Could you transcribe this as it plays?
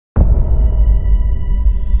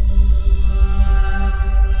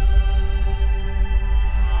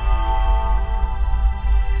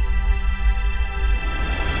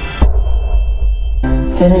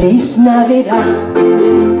Feliz Navidad,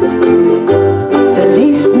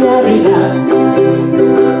 Feliz Navidad,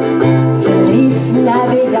 Feliz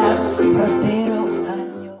Navidad, prospero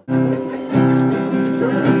año.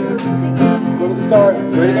 Good start.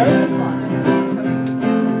 Ready, guys?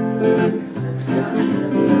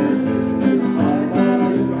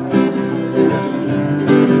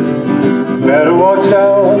 Better watch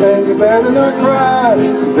out and you better not cry.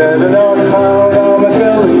 You better not pout, I'ma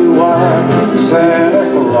tell you why. Santa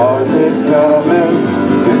Claus is coming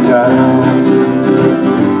to town,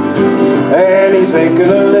 and he's making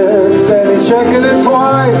a list and he's checking it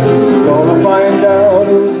twice. Gonna find out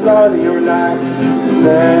who's naughty or nice.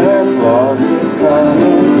 Santa Claus is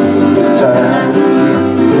coming to town.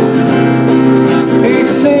 He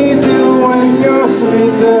sees you when you're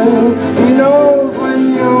sleeping. He knows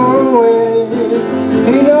when you're awake.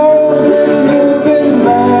 He knows if you've been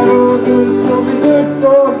bad or good, so be good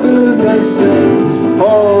for goodness sake.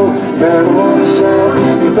 Oh, better watch out,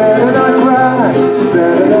 you better not cry, you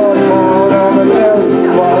better not mourn, I'ma tell you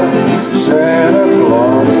why. Santa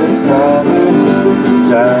Claus is coming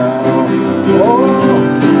down. Oh.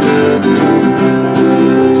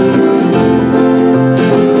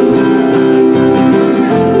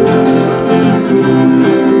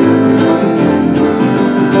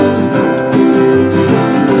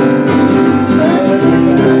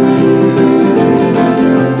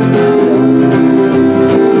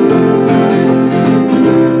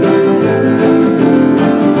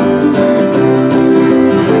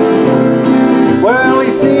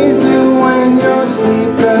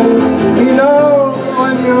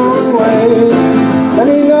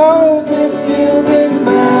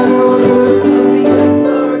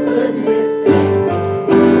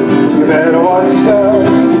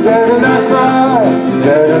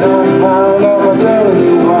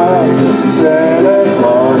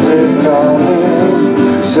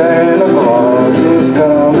 Santa Claus is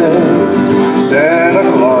coming, Santa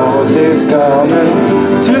Claus is coming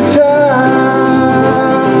to town.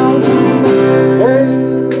 Hey.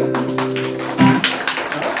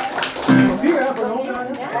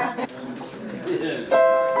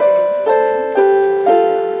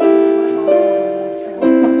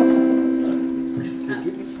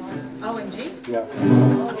 Oh, and G? Yeah.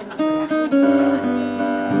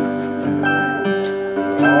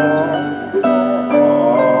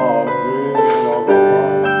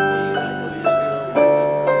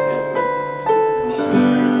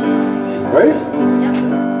 Ready? Yep.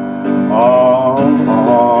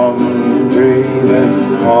 I'm dreaming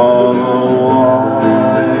of a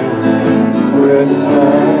white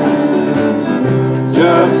Christmas,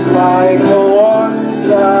 just like the ones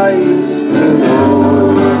I used to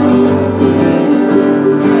know,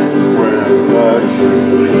 where the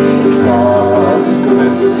treetops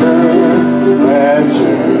glisten and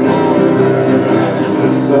children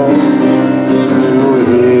listen to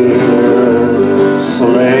hear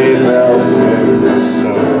sleigh bells in the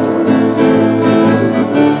snow.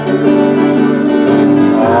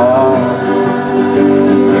 I'm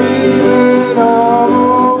dreaming of a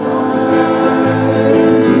white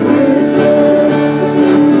Christmas,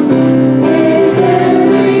 with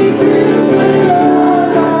every Christmas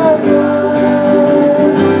card I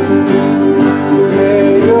write. May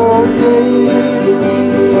your days be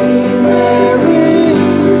merry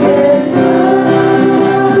and bright,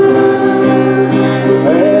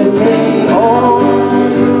 and may all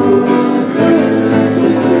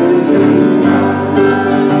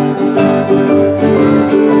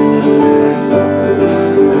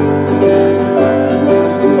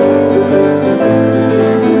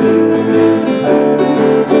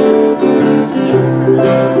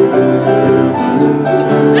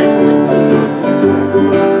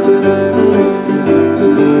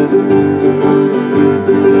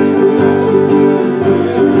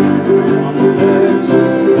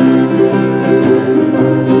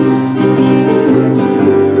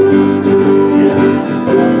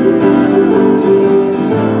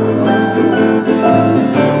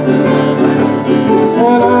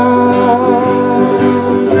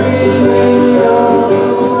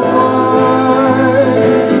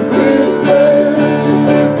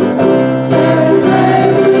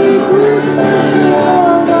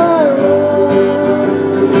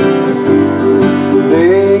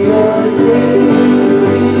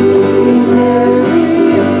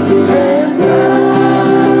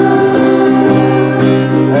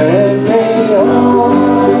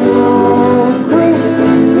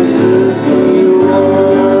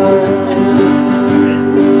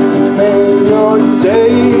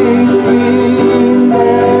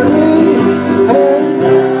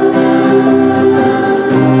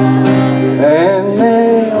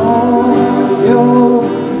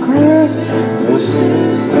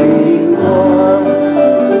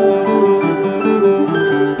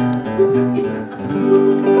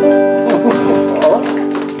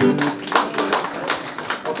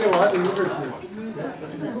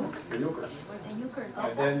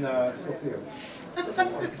And then Sophia.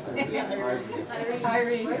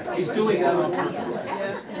 Irene. He's doing that on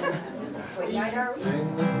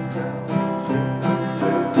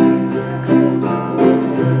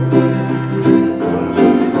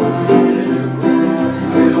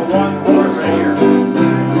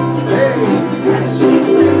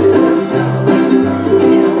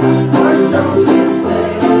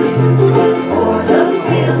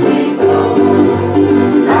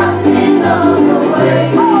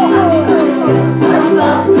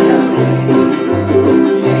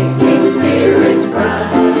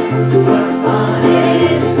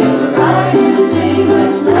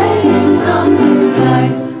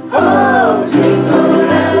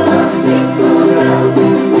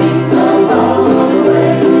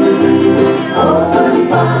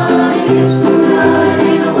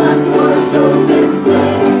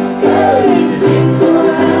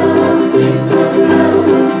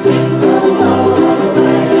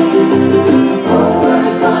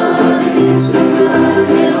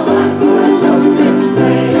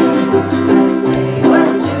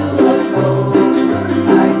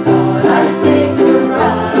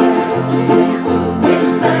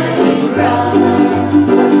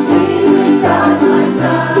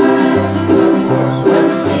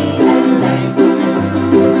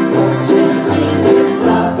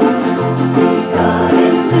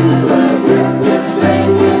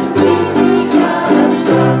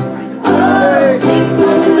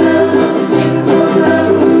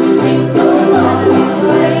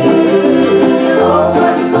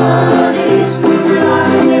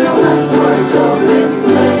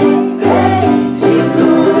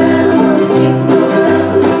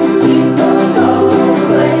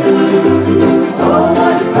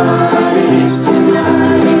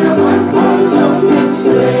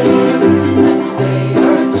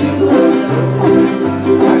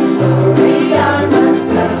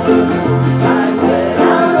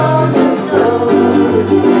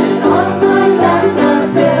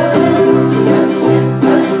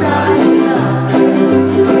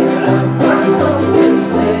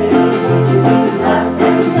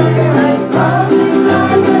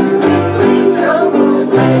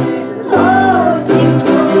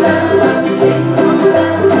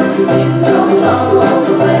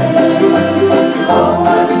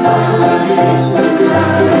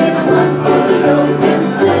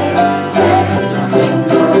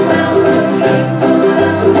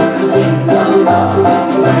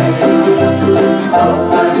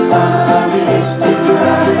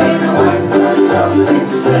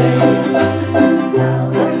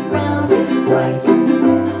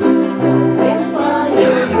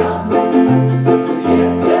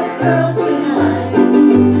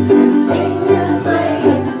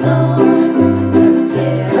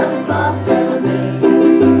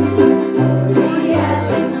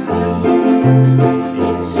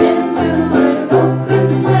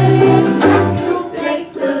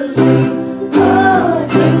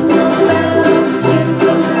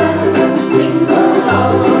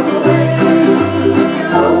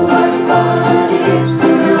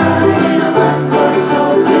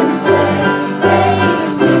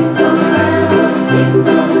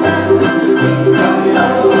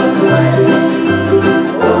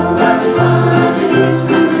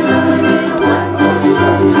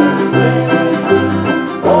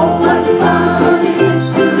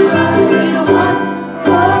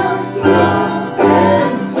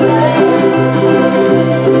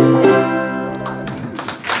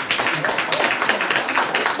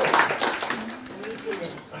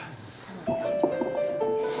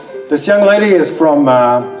This young lady is from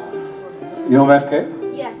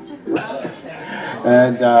UMFK, Yes.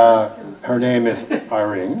 and her name is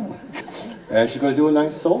Irene, and she's going to do a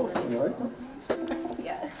nice solo for you, right?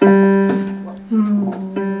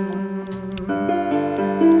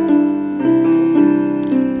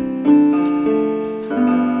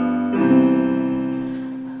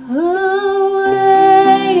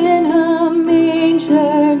 Away in a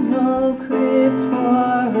manger, no crib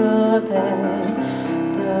for a bed,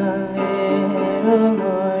 the little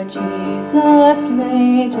Lord Jesus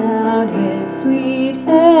laid down his sweet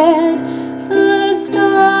head. The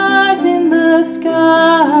stars in the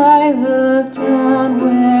sky looked down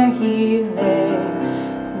where he lay.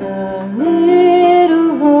 The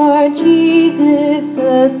little Lord Jesus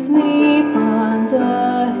asleep on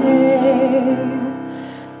the hay.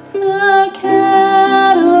 The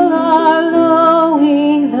cattle are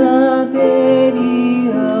lowing, the baby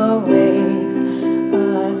awakes,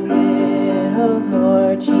 but little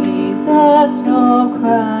Lord Jesus, no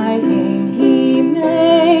crying he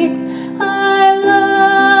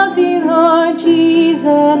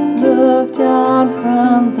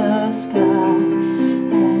from the sky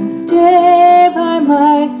and stay by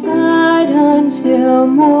my side until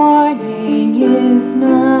morning is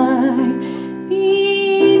nigh.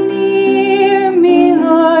 Be near me,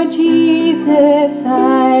 Lord Jesus,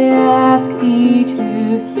 I ask thee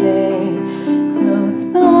to stay close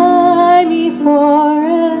by me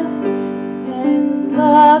forever and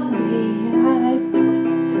love me, I pray.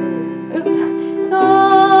 With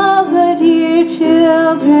all the dear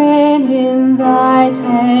children in thy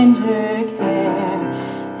tender care,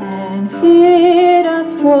 and fit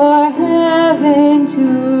us for heaven to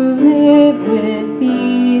live with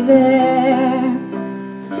thee there.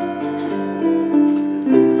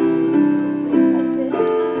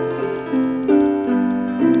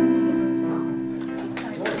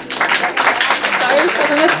 Sorry for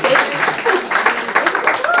the mistake.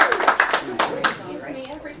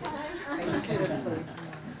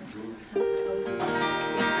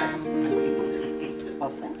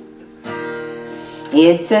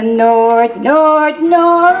 It's a North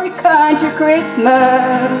country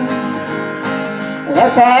Christmas. The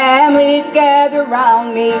families gather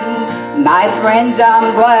round me, my friends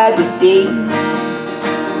I'm glad to see.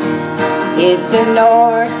 It's a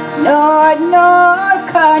North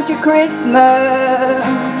country Christmas.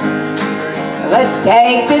 Let's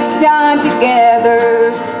take this time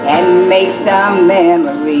together and make some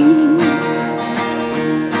memories.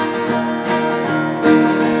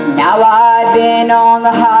 Now I've been on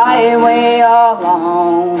the highway all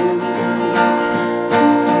along,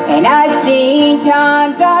 and I've seen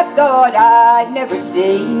times I thought I'd never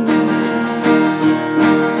see.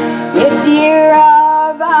 This year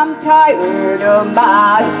I'm tired of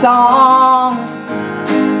my song.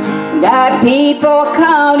 The people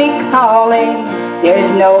county calling,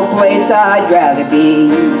 there's no place I'd rather be.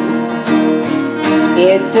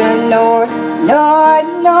 It's a North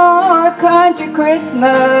country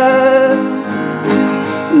Christmas.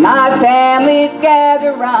 My family's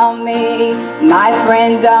gather round me, my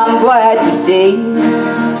friends I'm glad to see.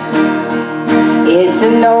 It's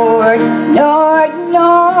a North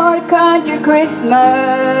country Christmas.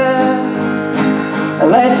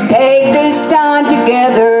 Let's take this time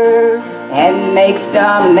together and make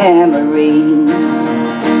some memories.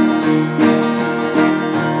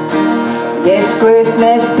 This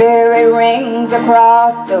Christmas spirit rings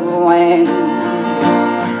across the land,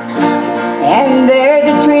 and there's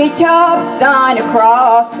a treetop sign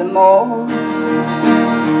across the moor.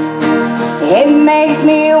 It makes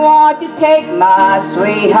me want to take my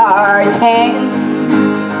sweetheart's hand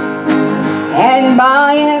and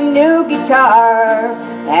buy him new guitar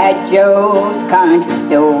at Joe's country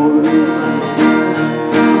store.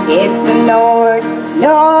 It's a North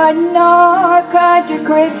country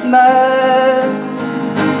Christmas.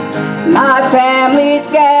 My family's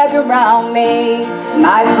gather round me,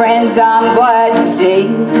 my friends I'm glad to see.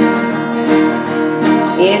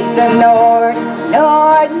 It's a North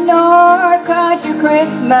country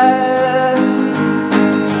Christmas.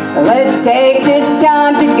 Let's take this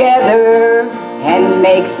time together and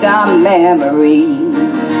make some memories.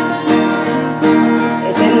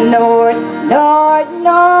 It's a North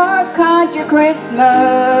country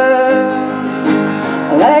Christmas.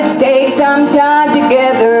 Let's take some time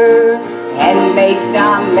together and make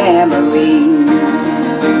some memories.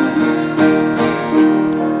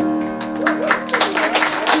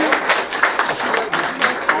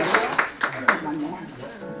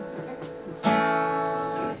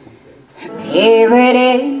 Here it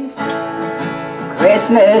is,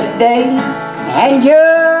 Christmas Day, and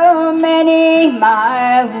you're many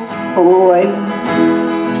miles away.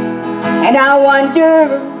 And I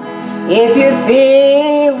wonder if you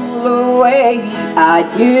feel the way I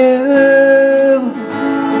do.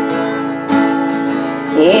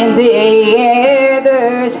 In the air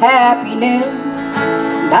there's happiness,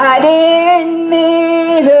 but in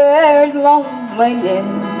me there's loneliness.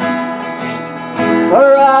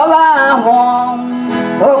 For all I want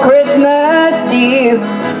for Christmas, dear,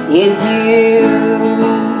 is you.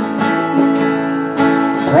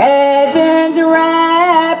 Presents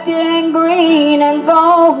wrapped in green and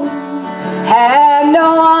gold have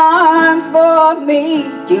no arms for me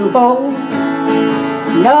to hold,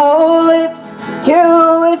 no lips to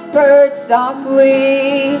whisper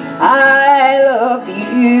softly, I love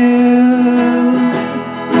you.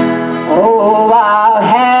 Oh, how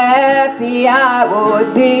happy I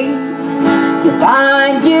would be to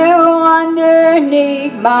find you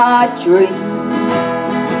underneath my tree.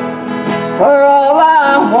 For all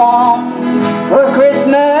I want for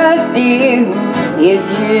Christmas, dear, is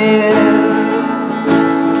you.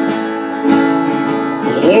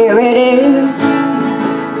 Here it is,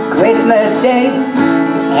 Christmas Day,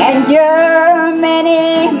 and you're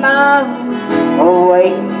many miles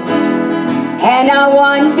away. And I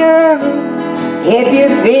wonder if you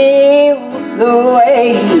feel the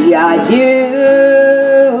way I do.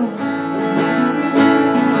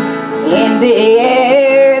 In the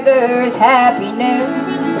air there's happiness,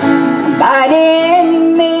 but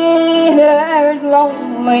in me there's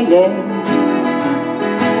loneliness.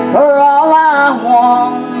 For all I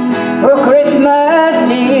want for Christmas,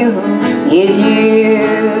 dear, is you.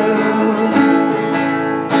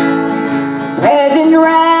 Present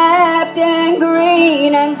wrapped in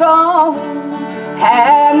green and gold,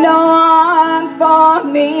 have no arms for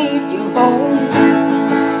me to hold,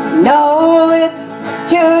 no lips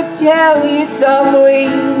to tell you softly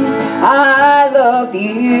I love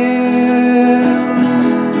you.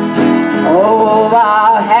 Oh,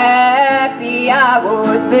 how happy I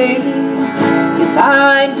would be to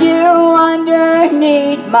find you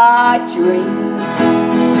underneath my tree,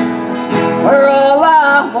 where all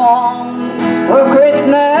I want for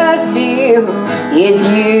Christmas, dear, is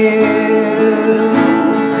you.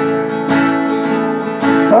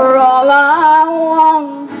 For all I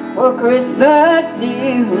want for Christmas,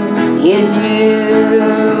 dear, is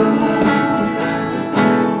you.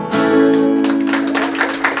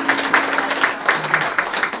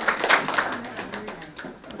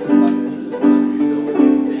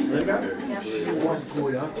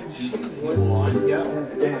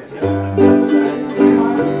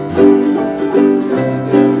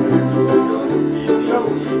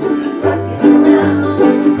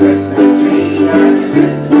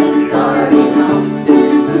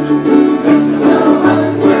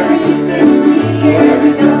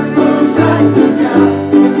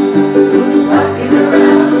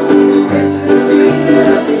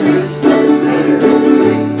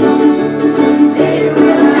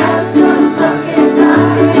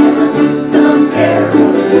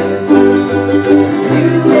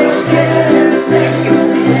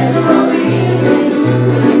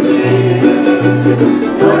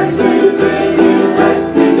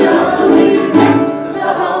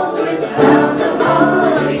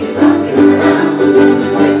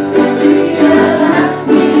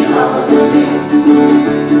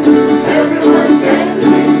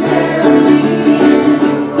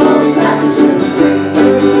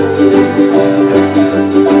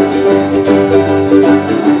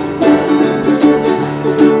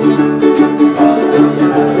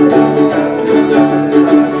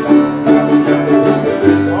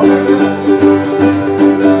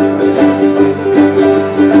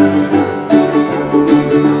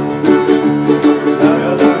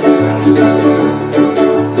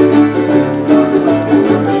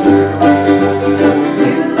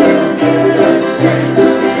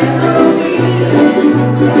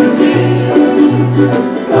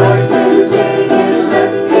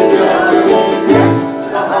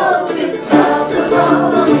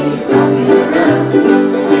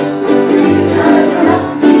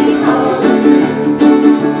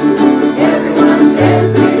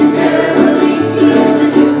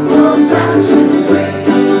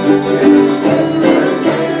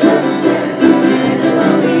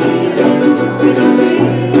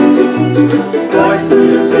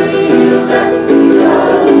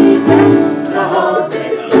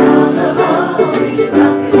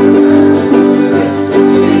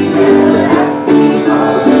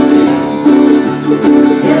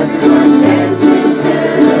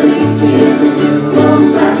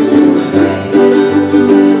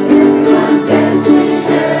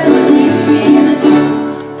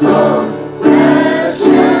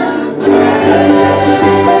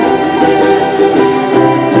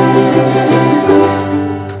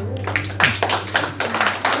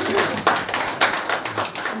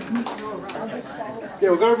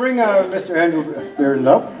 Mr. Andrew Bearden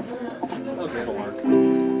up. Okay, it'll work.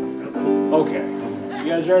 Okay, you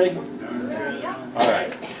guys ready? All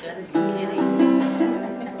right.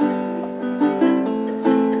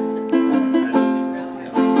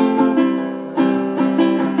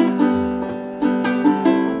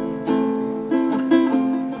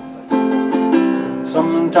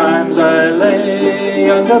 Sometimes I lay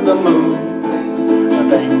under the moon, I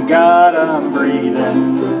thank God I'm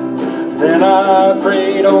breathing. Then I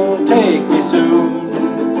pray, don't take me soon,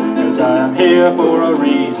 'cause I'm here for a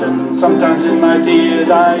reason. Sometimes in my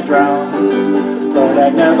tears I drown, but I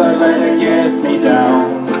never let it get me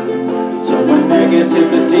down. So when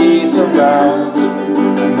negativity surrounds,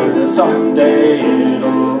 I know that someday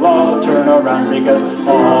it'll all turn around. Because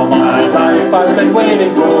all my life I've been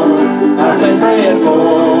waiting for, I've been praying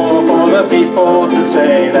for the the people to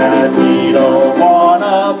say that we don't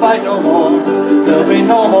wanna fight no more. There'll be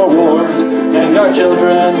no more wars, and our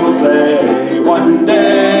children will play one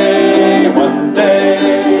day, one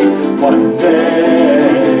day, one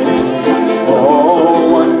day.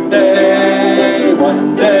 Oh, one day,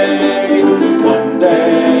 one day, one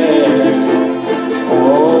day.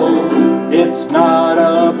 Oh, it's not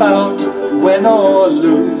about win or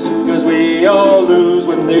lose, 'cause we all lose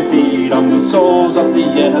when they feed on the souls of the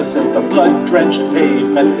innocent. The blood-drenched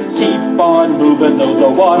pavement keep on moving though the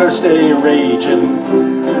waters stay raging.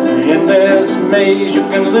 In this maze you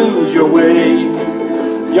can lose your way,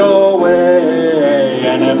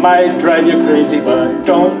 and it might drive you crazy, but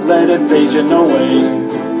don't let it phase you, no way,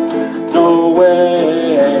 no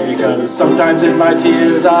way. 'Cause sometimes in my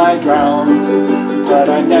tears I drown, but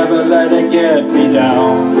I never let it get me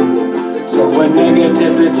down. So when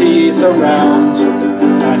negativity surrounds,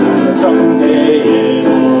 I know that someday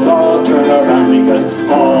it'll all turn around, because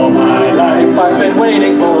all my life I've been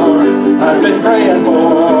waiting for, I've been praying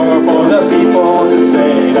for the people to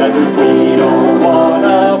say that we don't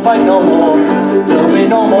wanna fight no more. There'll be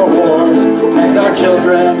no more wars, and our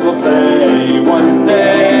children will play one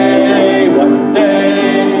day, one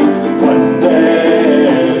day, one day.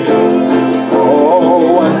 Oh,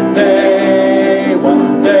 one day,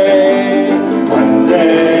 one day, one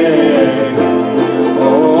day.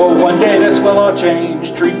 Oh, one day this will all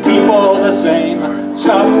change, treat people the same.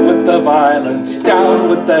 Stop with the violence, down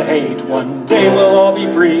with the hate. One day we'll all be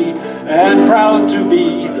free and proud to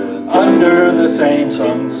be under the same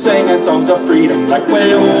sun, singing songs of freedom like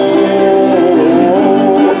way-oh,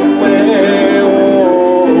 way-oh,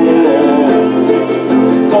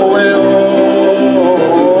 oh, way-oh,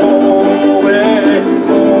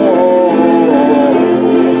 way-oh.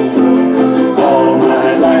 All my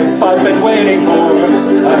life I've been waiting for,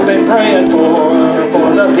 I've been praying for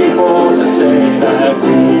the people to say that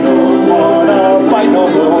we don't wanna fight no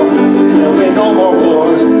more. There'll be no more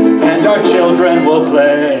wars, and our children will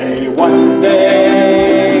play one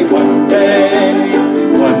day, one day,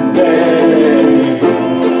 one day.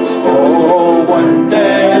 Oh, one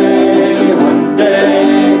day, one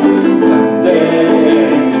day, one day.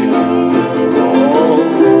 Oh.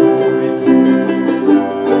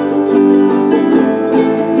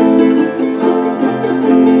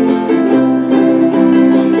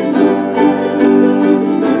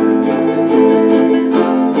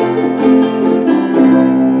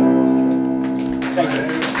 Thank you.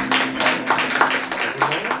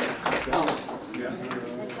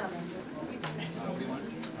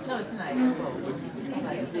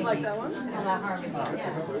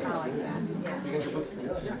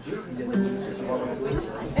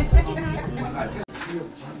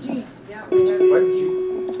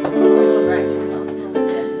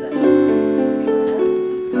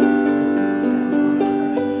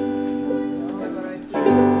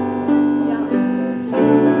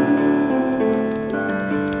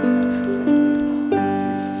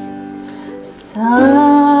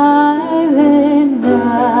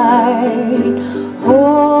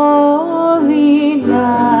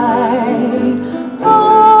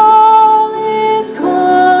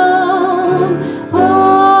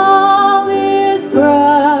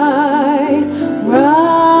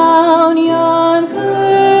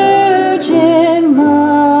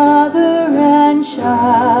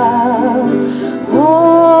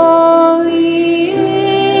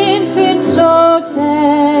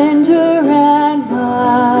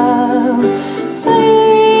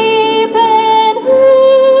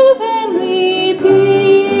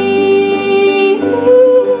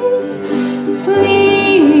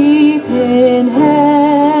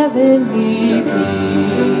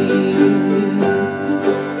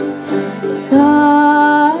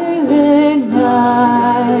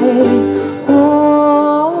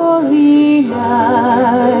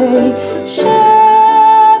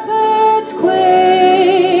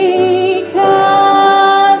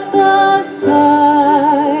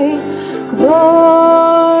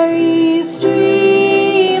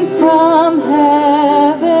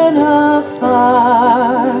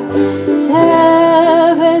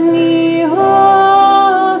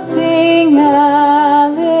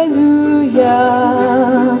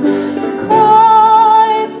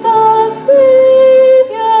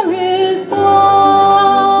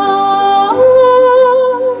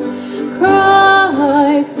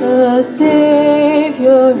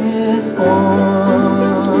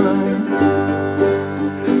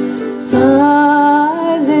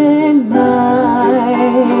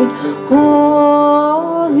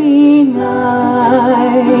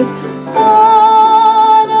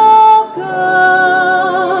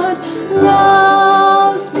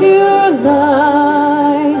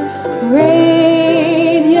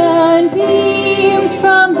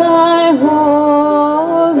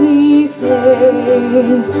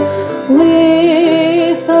 peace,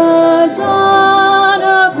 with the dawn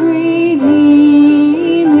of redeeming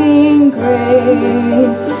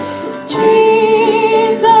grace.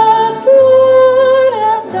 Jesus, Lord,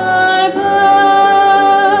 at thy birth.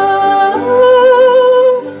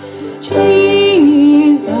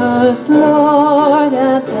 Jesus, Lord,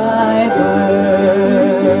 at thy birth.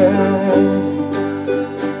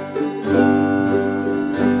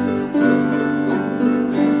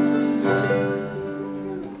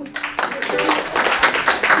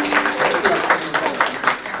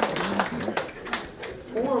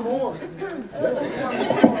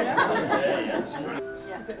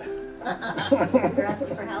 You're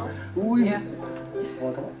asking for help? Yeah.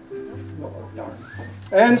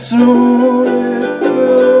 And soon it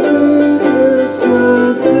will be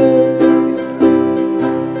Christmas Day.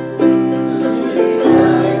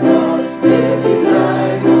 Busy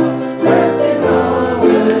sidewalks, dressed in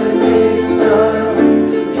holiday style.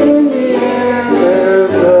 In the air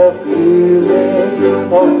there's a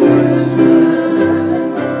feeling of Christmas.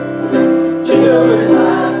 Children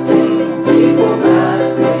laughing, people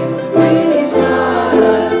passing, greeting smile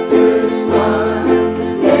after smile.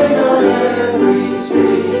 And on every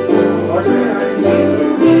street corner you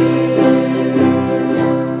hear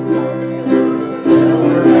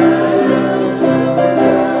silver bells, silver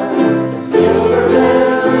bells, silver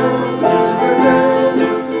bells, silver bells.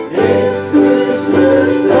 It's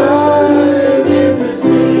Christmas time in the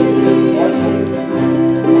city.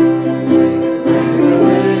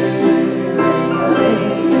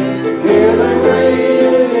 Hear the ring,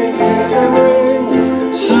 hear the ring.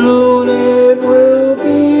 Soon it will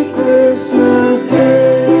be Christmas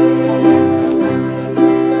Day.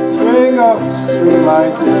 String of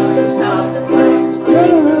streetlights.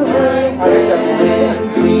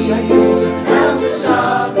 As the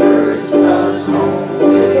shoppers rush home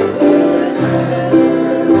with their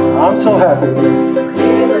treasure. I'm so happy.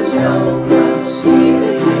 Hear the snow crush, see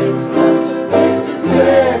the kids touch. This is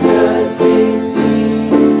Santa's big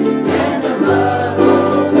scene, and the love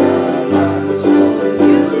all the gospel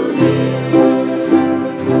you hear.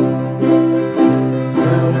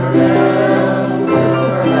 Silver bells,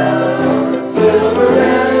 silver bells, silver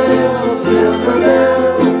bells, silver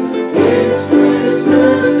bells. It's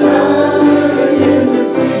Christmas time in the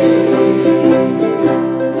city.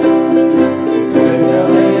 Ring a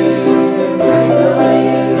ling,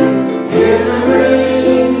 hear the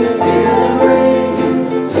ring, hear the ring.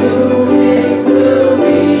 Soon it will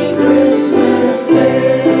be Christmas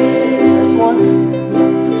Day.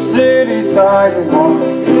 City sidewalks,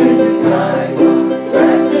 busy sidewalks,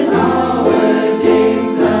 dressed in holiday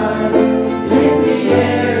style. In the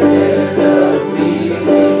air there's a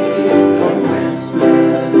feeling of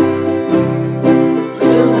Christmas.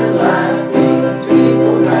 Children laughing,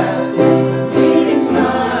 people passing, meeting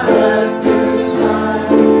smile after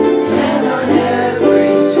smile. And on every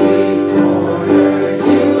street corner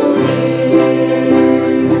you hear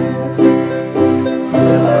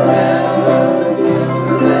silver bells,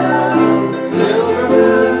 silver bells, silver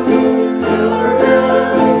bells, silver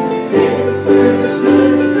bells. It's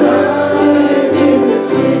Christmas time in the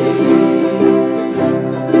city.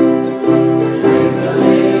 Ring a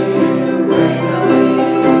ling,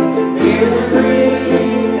 hear the ring,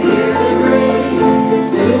 hear the ring.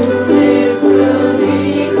 Soon it will be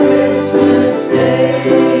Christmas Day.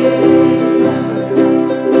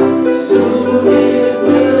 Soon it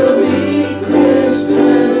will be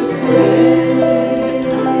Christmas Day.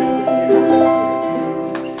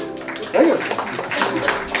 Thank you.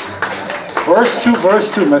 Verse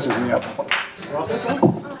 2 messes me up.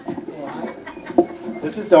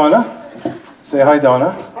 This is Donna. Say hi,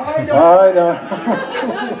 Donna. Hi, Donna.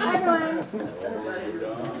 Hi, Donna.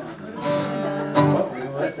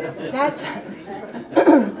 That's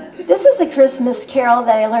this is a Christmas carol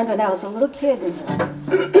that I learned when I was a little kid.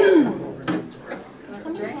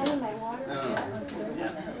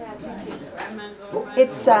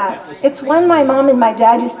 It's one my mom and my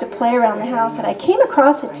dad used to play around the house, and I came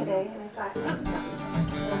across it today.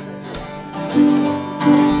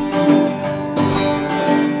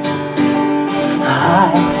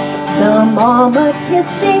 I saw Mama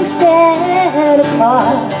kissing Santa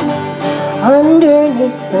Claus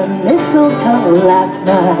underneath the mistletoe last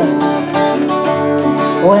night.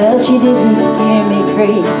 Well, she didn't hear me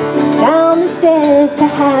creep down the stairs to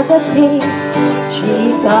have a peek.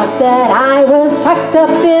 She thought that I was tucked up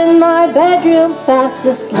in my bedroom fast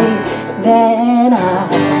asleep. Then I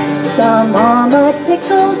saw Mama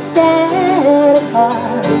tickle Santa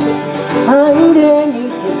Claus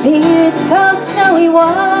underneath his beard so snowy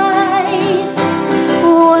white.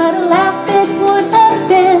 What a laugh it would have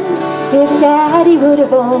been if Daddy would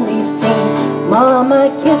have only seen Mama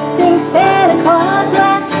kissing Santa Claus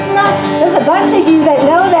last night. There's a bunch of you that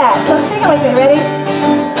know that, so sing it with me, ready?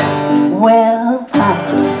 Well,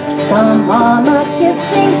 I saw Mama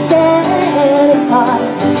kissing Santa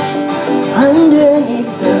Claus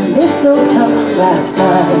underneath the mistletoe last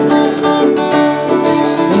night.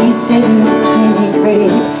 He didn't see me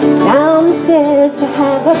creep down the stairs to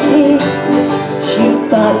have a peek. She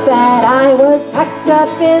thought that I was tucked up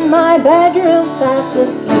in my bedroom fast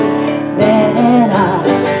asleep. Then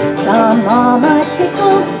I saw Mama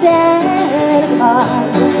tickle Santa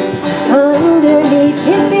Claus underneath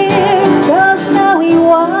his beard so snowy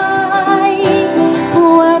white.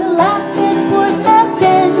 What a laugh it would have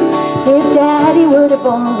been if Daddy would have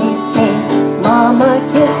only seen Mama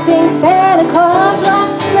kissing Santa Claus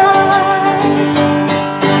last night.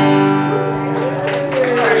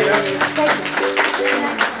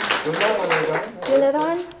 Do another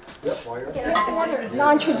one? Okay,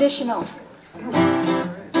 non-traditional.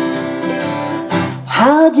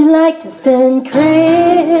 How'd you like to spend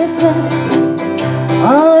Christmas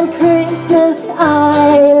on Christmas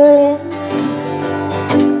Island?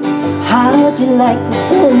 How'd you like to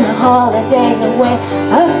spend the holiday away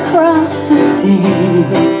across the sea?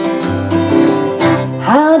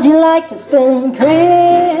 How'd you like to spend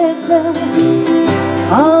Christmas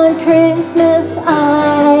on Christmas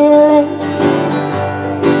Island?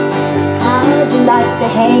 How'd you like to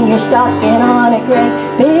hang your stocking on a great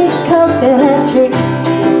big coconut tree?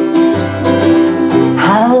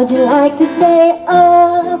 How'd you like to stay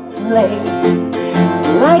up late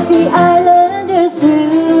like the islanders do?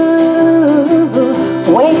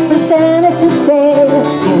 Wait for Santa to sail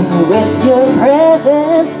in with your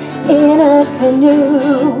presents in a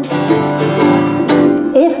canoe.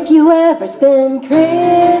 If you ever spend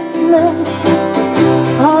Christmas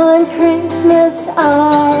on Christmas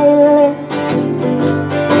Island,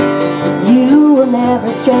 you will never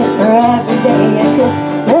stray, for every day your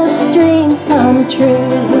Christmas dreams come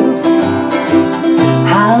true.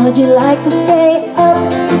 How'd you like to stay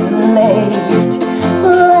up late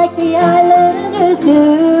like the islanders do?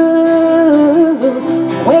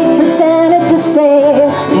 Wait for Santa to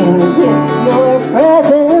sail in with your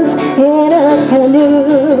presents in a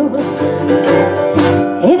canoe.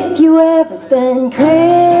 If you ever spend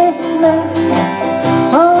Christmas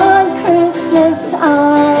on Christmas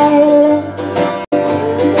Island,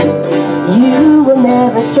 you will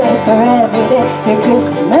never stray, for every day your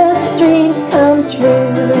Christmas dreams come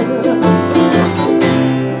true.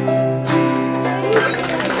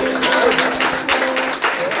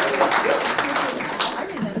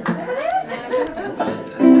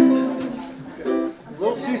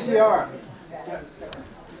 Little CCR.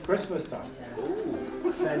 Christmas time.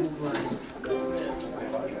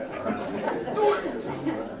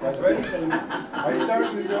 Guys ready? I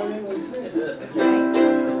start, we go in, we sing.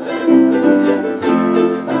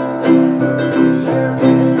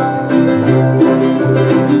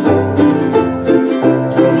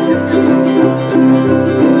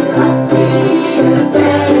 I see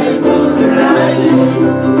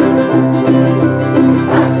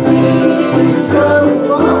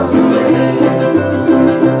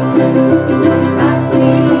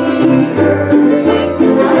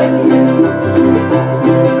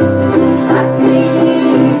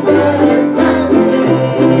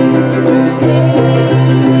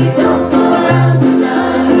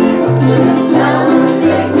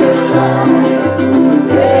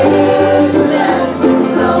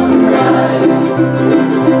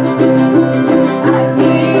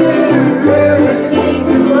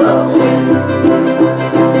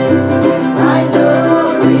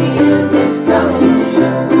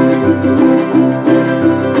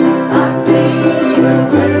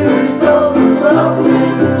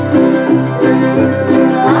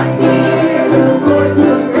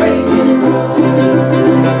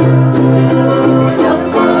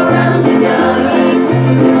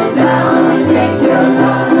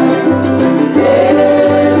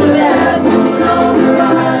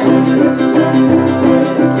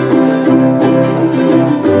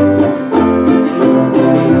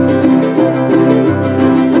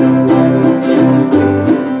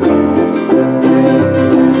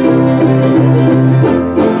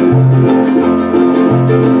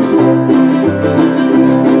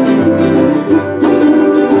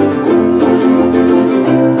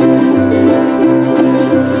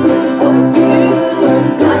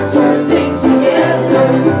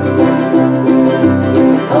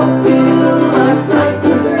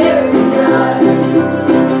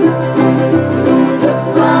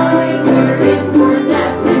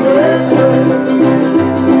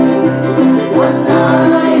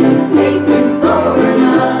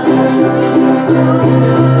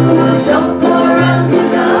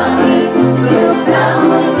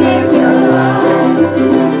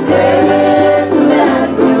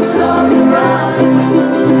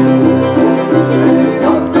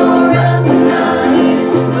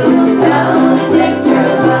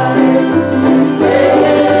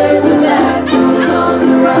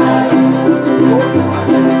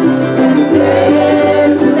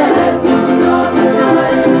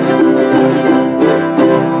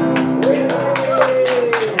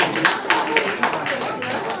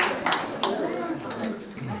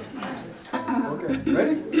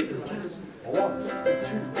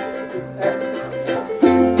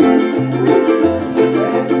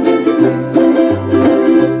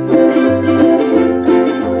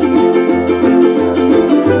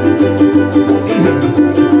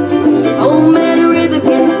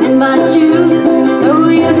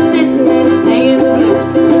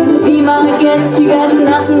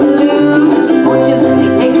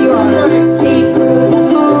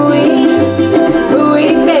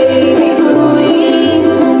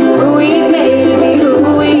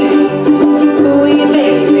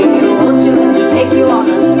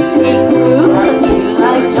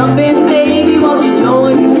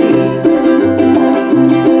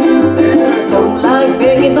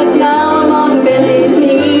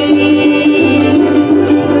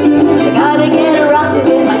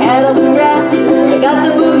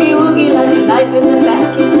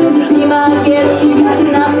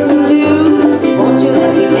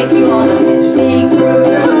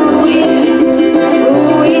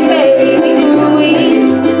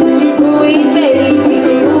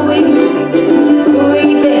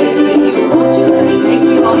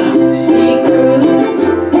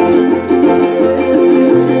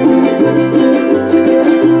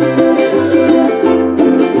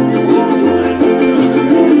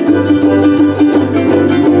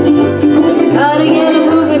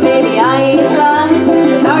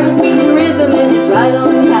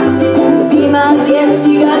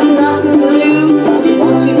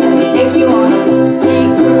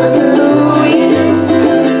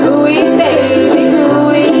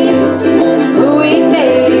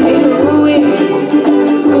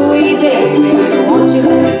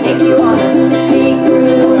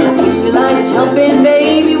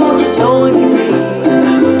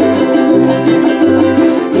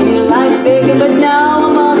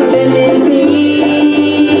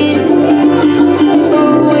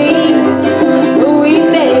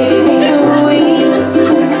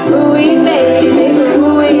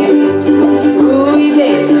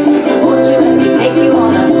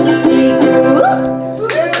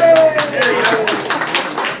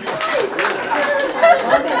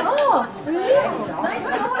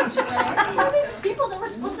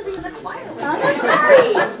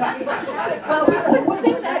Well, we couldn't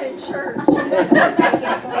sing that in church.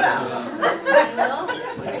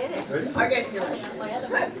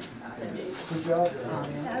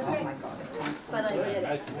 But I did it.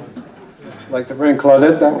 Like to bring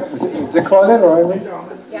Claudette back. Is it Claudette or Eileen?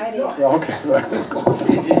 Yeah, it is. Yeah, okay. Let's go.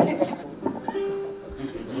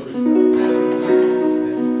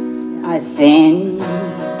 I send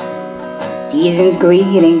season's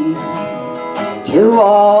greeting to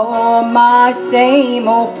all my same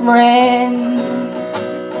old friends.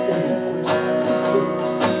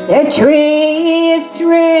 The tree is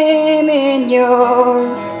trimming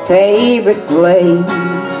your favorite place.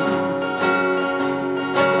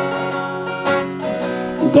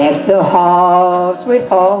 Deck the halls with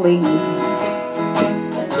holly,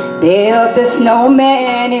 build a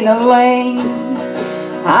snowman in a lane.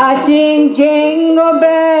 I sing jingle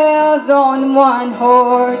bells on one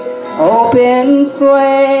horse open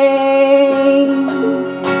sleigh.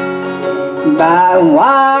 By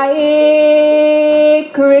white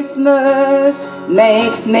Christmas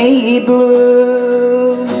makes me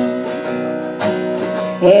blue.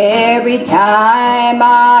 Every time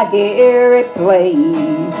I hear it play,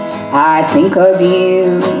 I think of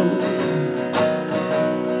you.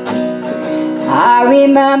 I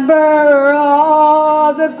remember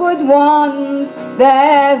all the good ones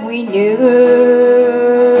that we knew.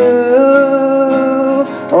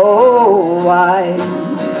 Oh, why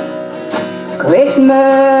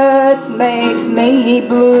Christmas makes me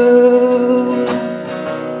blue.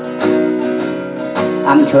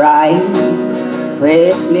 I'm trying,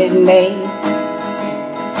 Christmas makes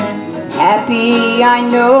happy, I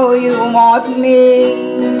know you want me.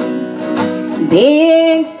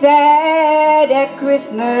 Being sad at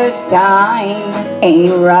Christmas time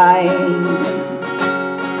ain't right.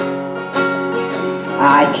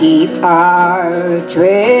 I keep our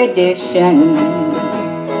tradition,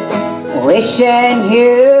 wishing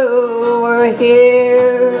you were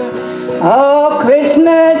here. Oh,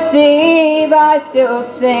 Christmas Eve I still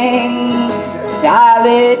sing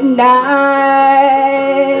Silent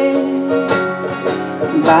Night.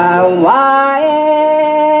 By white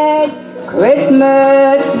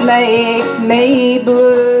Christmas makes me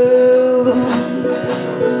blue.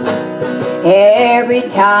 Every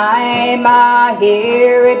time I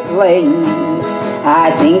hear it play,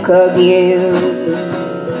 I think of you.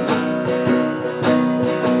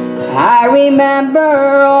 I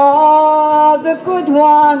remember all the good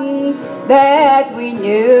ones that we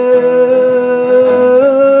knew.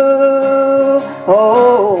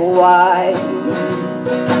 Oh, why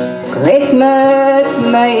Christmas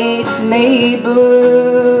makes me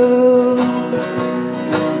blue.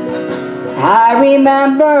 I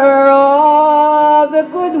remember all the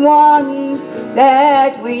good ones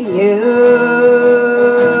that we knew.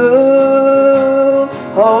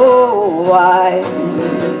 Oh, why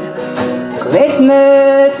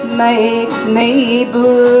Christmas makes me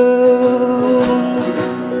blue.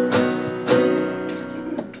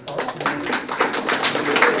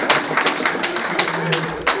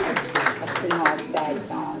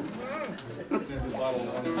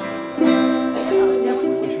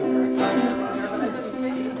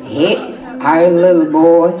 Our little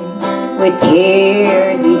boy with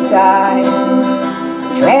tears inside,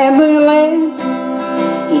 trembling lips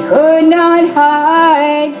he could not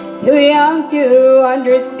hide, too young to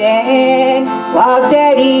understand, while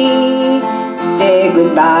Daddy said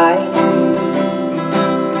goodbye.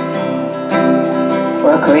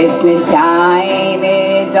 For Christmas time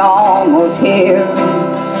is almost here,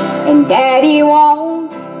 and Daddy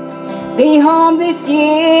won't be home this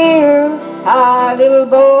year. Our little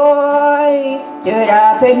boy stood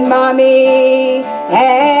up at Mommy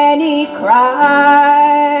and he cried.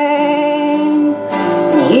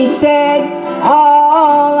 He said,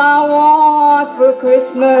 all I want for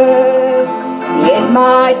Christmas is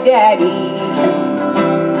my Daddy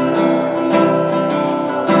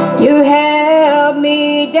to help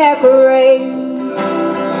me decorate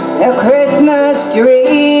the Christmas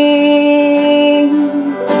tree.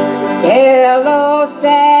 Tell old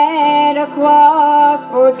Santa Claus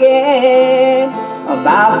forget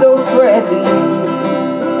about those presents,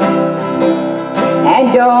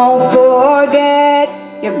 and don't forget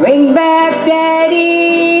to bring back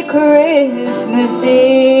Daddy Christmas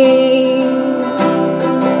Eve.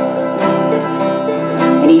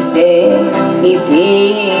 And he said if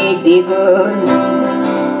he'd be good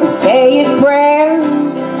and say his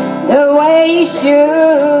prayers the way he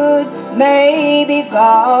should, maybe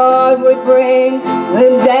God would bring the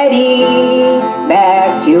Daddy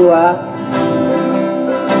back to us.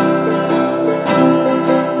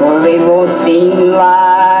 For it won't seem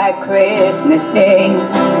like Christmas Day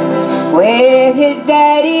with his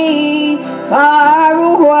daddy far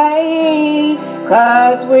away,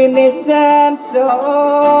 'cause we miss him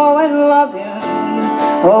so and love him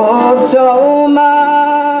oh so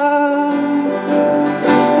much.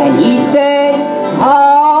 And he said,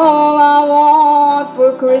 all I want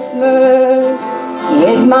for Christmas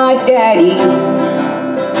is my daddy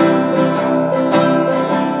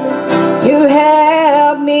to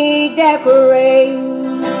help me decorate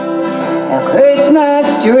a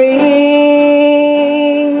Christmas tree.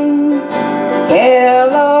 Tell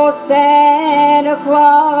old Santa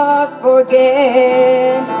Claus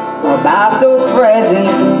forget about those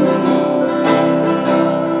presents,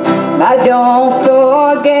 but don't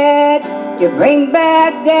forget to bring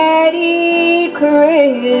back Daddy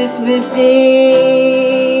Christmas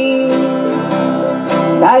Eve.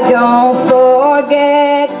 But don't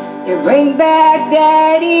forget to bring back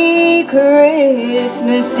Daddy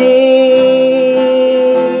Christmas Eve.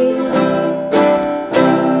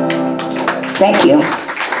 Thank you.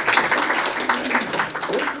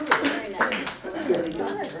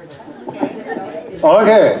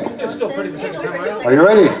 Okay. It's still pretty the same time around. Are you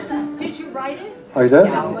ready? Did you write it? Are you done?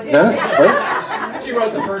 Dennis? Right? She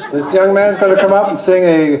wrote the first one. This young man's going to come up and sing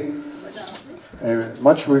a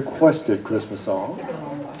much requested Christmas song.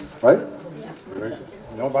 Right?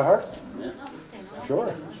 You know it by heart?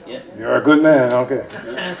 Sure. Yeah. You're a good man. Okay.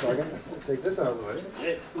 So I can take this out of the way.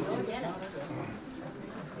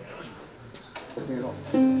 Sing it all.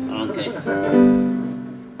 Okay.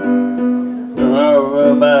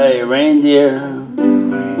 Over by a reindeer,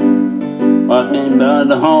 walking by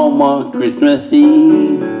the home on Christmas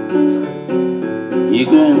Eve. You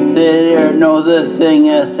can say there knows a thing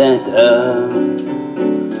of Santa,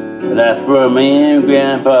 but that's for me and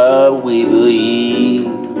Grandpa we believe.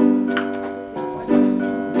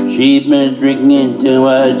 She's been drinking too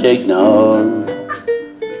much eggnog,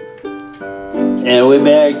 and we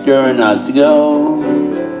begged her not to go,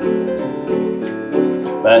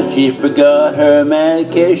 but she forgot her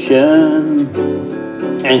medication,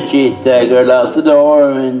 and she staggered out the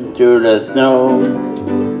door into the snow.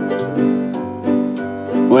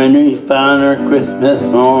 When we found her Christmas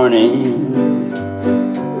morning,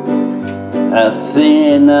 at the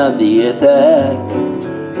scene of the attack,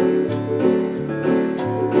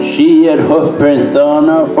 she had hoof prints on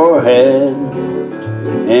her forehead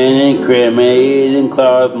and incriminating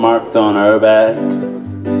claw marks on her back.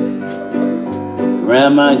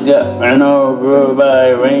 Grandma got run over by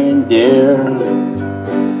a reindeer,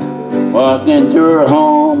 walking to her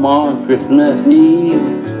home on Christmas Eve.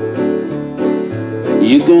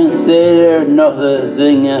 You can say there's no such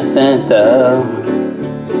thing as Santa,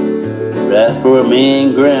 but as for me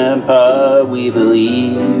and Grandpa we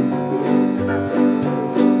believe.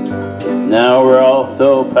 Now we're all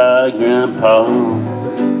so proud of Grandpa.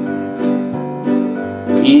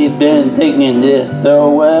 He's been taking this so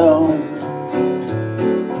well.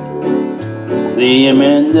 See him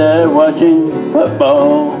in there watching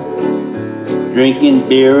football, drinking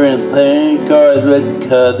beer and playing cards with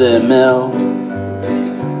Cousin Mel.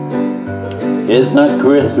 It's not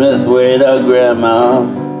Christmas without Grandma.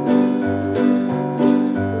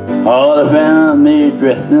 All the family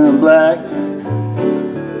dressed in black,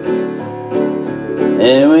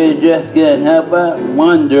 and we just can't help but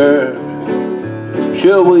wonder,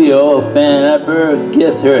 should we open up her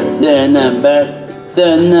gifts or send them back?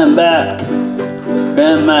 Send them back.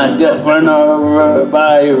 Grandma got run over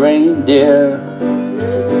by a reindeer,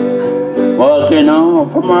 walking home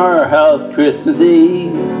from our house Christmas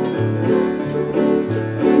Eve.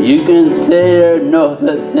 You can say there's no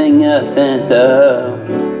such thing as Santa,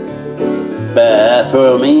 but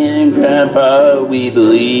for me and Grandpa we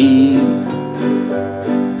believe.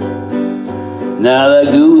 Now the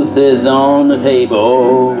goose is on the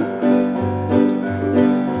table,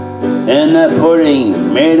 and the pudding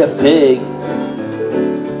made of fig,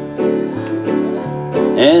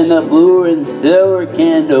 and the blue and silver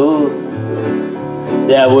candles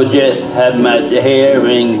that would just have matched the hair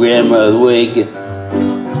in Grandma's wig.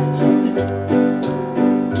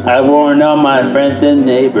 I warned all my friends and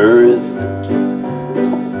neighbors,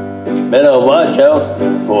 better watch out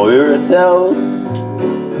for yourselves.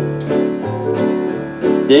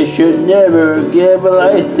 They should never give a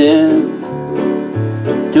license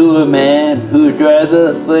to a man who drives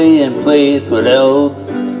a sleigh and plays with elves.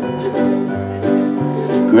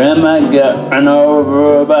 Grandma got run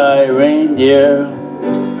over by a reindeer,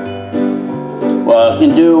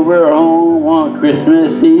 walking to her home on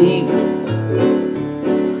Christmas Eve.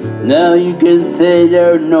 Now you can say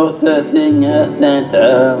there's no such thing as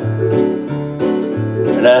Santa,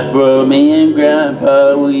 but as for me and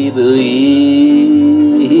Grandpa we believe.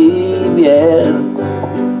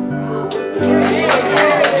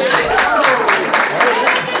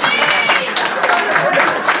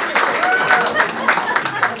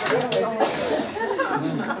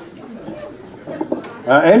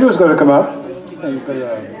 Andrew's going to come up. And he's going to,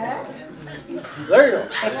 there you go.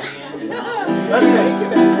 That's good.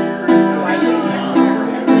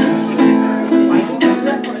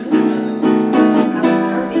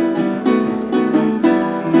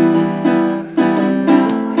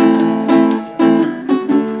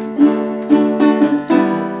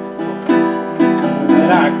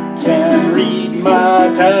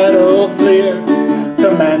 My title clear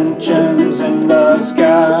to mansions in the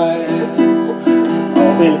skies.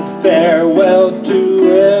 I'll bid farewell to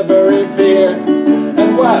every fear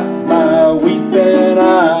and wipe my weeping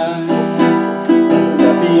eyes.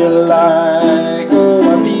 I feel like, oh,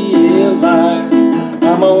 I feel like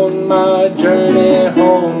I'm on my journey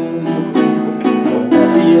home. Oh, I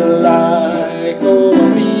feel like, oh, I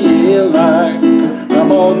feel like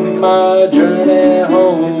I'm on my journey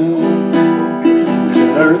home.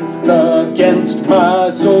 Earth against my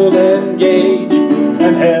soul engage,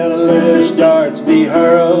 and hellish darts be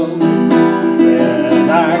hurled. Then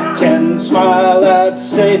I can smile at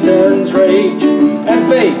Satan's rage and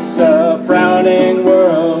face a frowning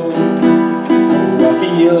world. Oh, I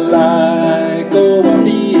feel like, oh, I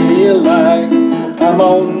feel like I'm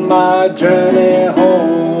on my journey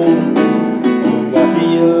home. Oh, I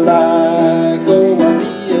feel like, oh, I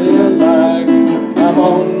feel like I'm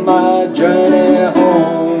on my journey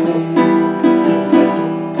home.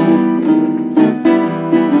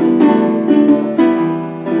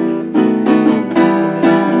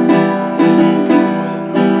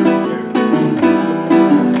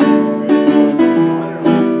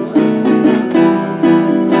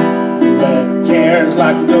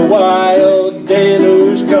 Like the wild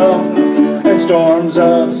deluge come and storms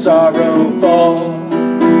of sorrow fall,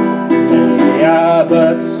 may I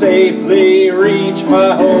but safely reach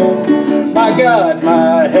my home, my God,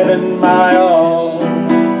 my heaven, my all.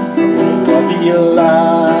 Oh, I feel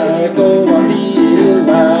like, oh, I feel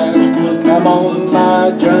like I'm on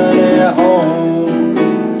my journey home.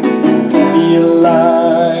 Oh, I feel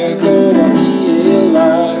like, oh, I feel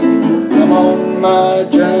like I'm on my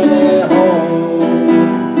journey home.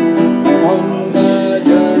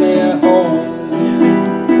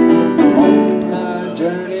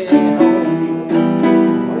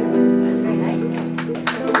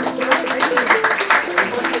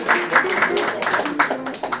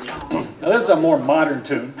 This is a more modern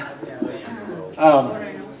tune.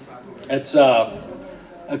 It's a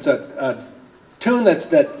tune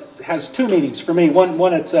that has two meanings for me.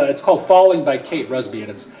 One it's called "Falling" by Kate Rusby,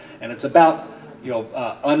 and it's about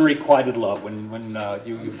unrequited love, when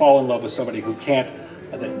you fall in love with somebody who can't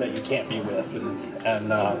that you can't be with,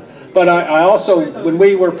 but I also, when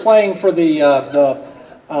we were playing for the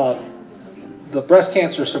breast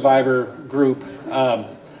cancer survivor group.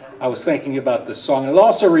 I was thinking about this song. It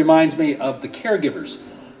also reminds me of the caregivers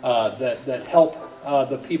that help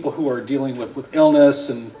the people who are dealing with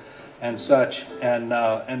illness and such, and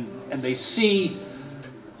they see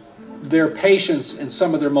their patients in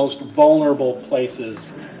some of their most vulnerable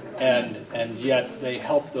places, and yet they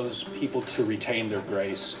help those people to retain their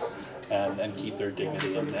grace and keep their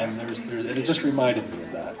dignity. And it just reminded me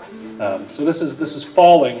of that. So this is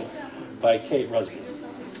 "Falling" by Kate Rusby.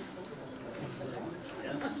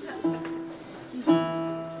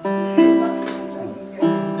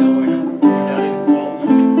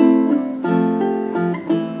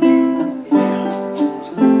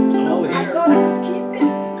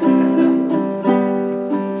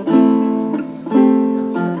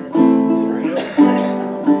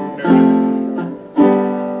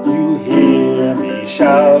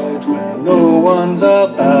 Shout when no one's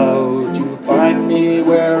about. You find me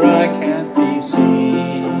where I can't be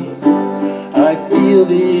seen. I feel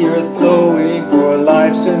the earth flowing for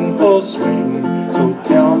life's in full swing. So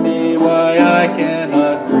tell me why I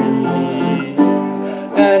cannot breathe.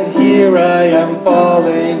 And here I am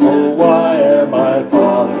falling. Oh, why am I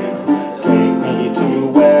falling? Take me to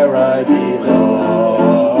where I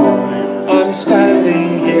belong. I'm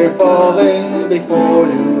standing here falling before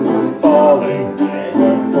you, falling.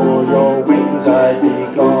 For your wings I'd be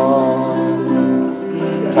gone.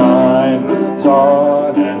 Time moves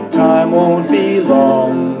on and time won't be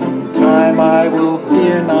long. Time I will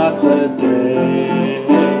fear not the day.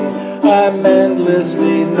 I'm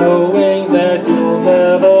endlessly knowing that you'll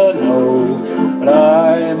never know what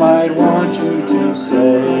I might want you to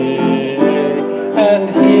say. And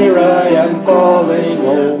here I am falling,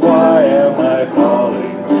 oh why am I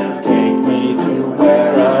falling? Take me to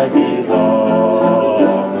where I belong.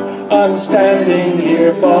 I'm standing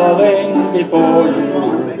here falling before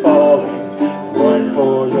you, falling. Weren't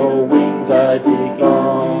for your wings I'd be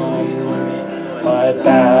gone. My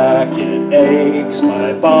back it aches,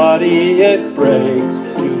 my body it breaks,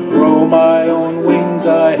 grow my own wings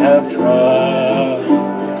I have tried,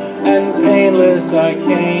 and painless I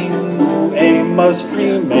came, I must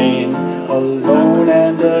remain alone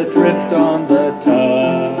and adrift on the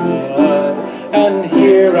tide. And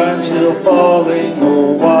here I'm still falling,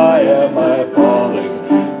 oh why am I falling?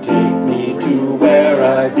 Take me to where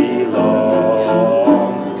I belong.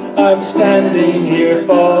 I'm standing here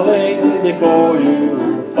falling before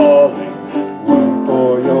you, falling. Weren't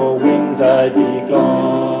for your wings I'd be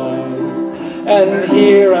gone. And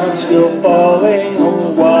here I'm still falling,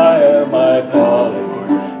 oh why am I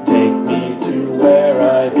falling? Take me to where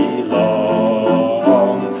I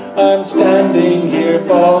belong. I'm standing here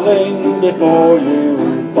falling before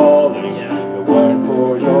you, falling. If it weren't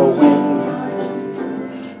for your wings,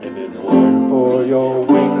 if it weren't for your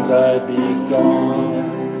wings, I'd be gone.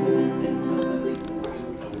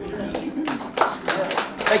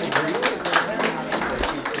 Thank you, Bree.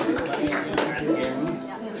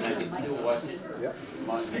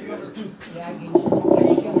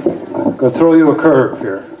 I'm gonna throw you a curve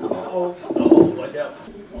here.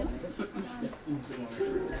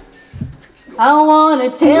 I want to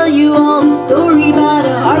tell you all the story about a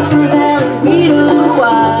Harper Valley widow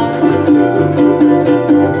wife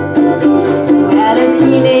who had a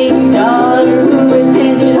teenage daughter who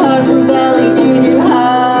attended Harper Valley Junior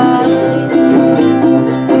High.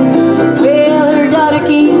 Well, her daughter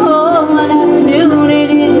came home one afternoon and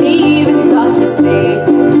didn't even stop to play.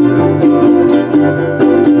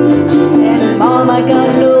 She said, "Mom, I got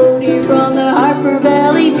a note here from the Harper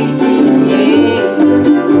Valley PTA.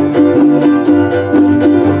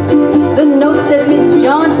 The note said, Miss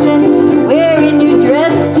Johnson, wearing your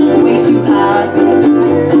dress is way too high.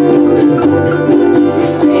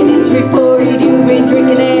 And it's reported you've been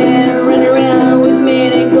drinking and running around with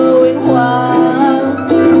men and going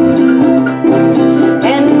wild.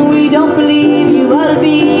 And we don't believe you ought to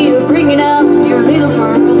be bringing up your little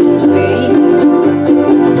girl this way."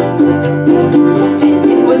 And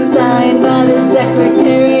it was signed by the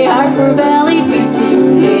secretary, Harper Valley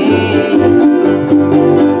PTA.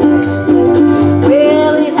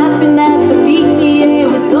 That the PTA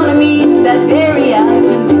was gonna meet that very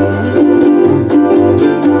afternoon,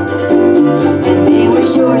 and they were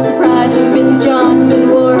sure surprised when Miss Johnson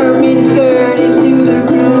wore her miniskirt into the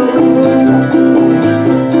room.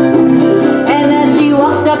 And as she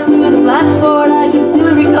walked up to the blackboard, I can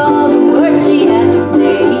still recall the words she had to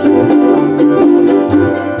say.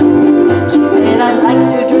 She said, "I'd like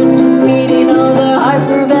to address this meeting of the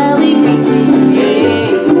Harper Valley PTA.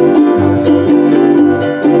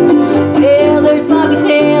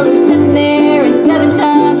 Taylor sitting there, and 7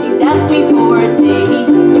 times he's asked me for a date.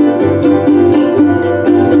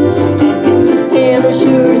 And Mrs. Taylor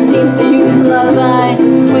sure seems to use a lot of ice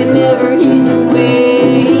whenever he's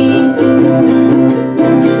away.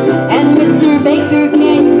 And Mr. Baker,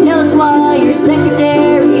 can you tell us why your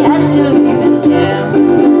secretary had to leave this town?"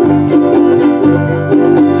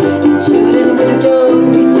 And shouldn't Widow Jones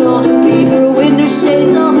be told to keep her window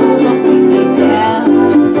shades all completely down?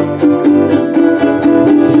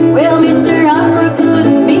 Well, Mr. Harper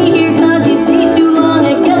couldn't be here 'cause he stayed too long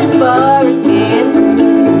and got his bar again.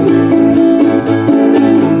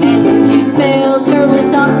 And if you smell Turtle's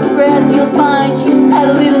doctor's breath, you'll find she's had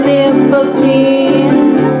a little nip of gin.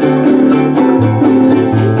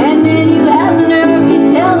 And then you have the nerve to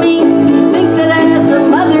tell me you think that as a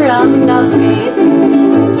mother I'm not fit.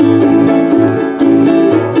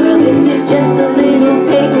 Well, this is just a little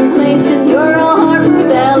paper place and you're all Harper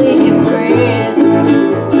Valley hypocrites.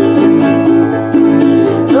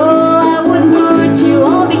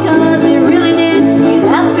 Because it really did, it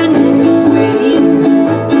happened just this way.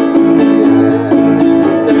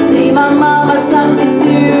 The day my mama sucked it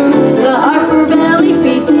to the Harper Valley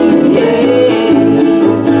PTA.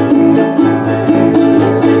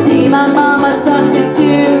 The day my mama sucked it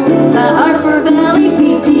to the Harper Valley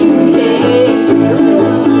PTA.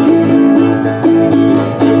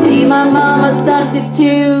 The day my mama sucked it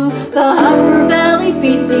to the Harper Valley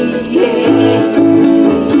PTA.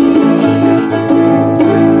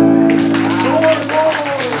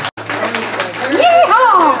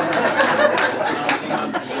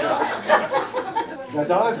 Now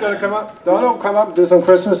Donna's going to come up. Donna will come up and do some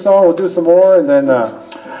Christmas song. We'll do some more, and then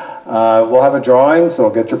we'll have a drawing, so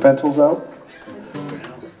get your pencils out.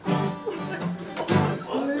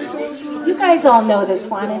 You guys all know this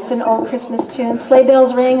one. It's an old Christmas tune. Sleigh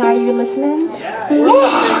bells ring. Are you listening? Yeah,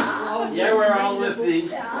 yeah, we're all listening.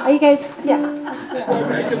 Are you guys? Yeah. Let's do it.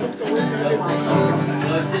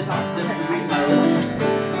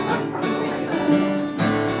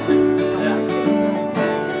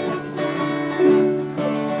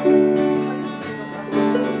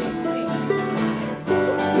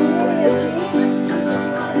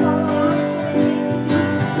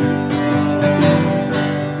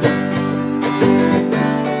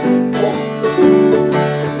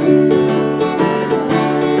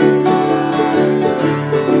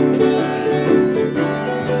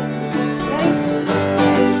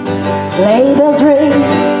 Sleigh bells ring,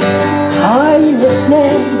 are you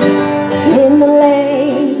listening? In the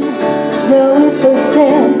lane, snow is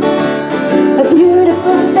glistening. A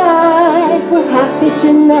beautiful sight, we're happy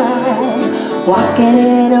tonight, walking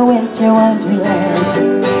in a winter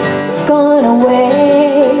wonderland. Gone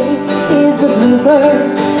away is a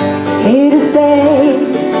bluebird, here to stay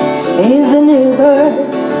is a new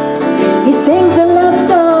bird. He sings a love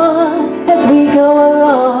song as we go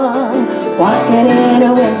along, walking in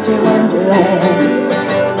a winter wonderland.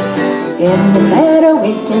 In the meadow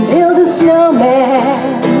we can build a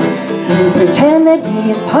snowman and pretend that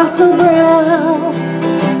he is Parcel Brown.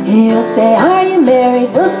 He'll say, are you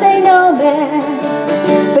married? We'll say, no, man,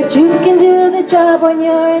 but you can do the job when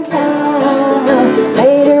you're in town.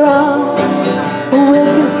 Later on,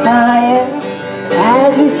 we'll conspire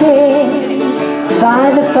as we sing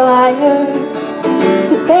by the fire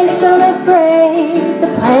to face unafraid the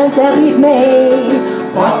plans that we've made,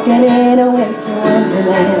 walking in a winter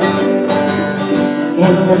wonderland.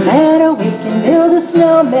 In the meadow we can build a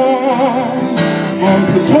snowman and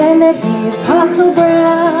pretend that he is Parcel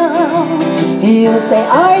Brown. He'll say,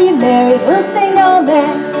 are you married? We'll say, no,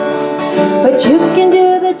 man, but you can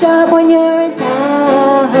do the job when you're in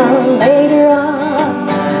town. Later on,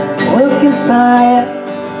 we'll conspire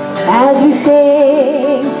as we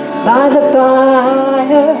sing by the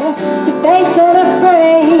fire to face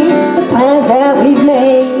unafraid the plans that we've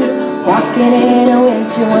made, walking in a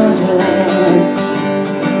winter wonderland.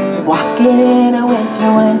 Walking in a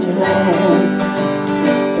winter wonderland.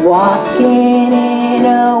 Walking in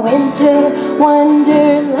a winter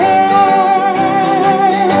wonderland.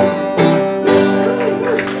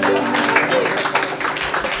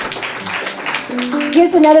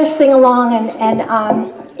 Here's another sing-along, and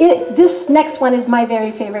this next one is my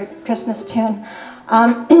very favorite Christmas tune,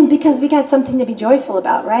 because we got something to be joyful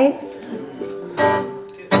about, right?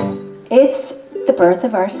 It's the birth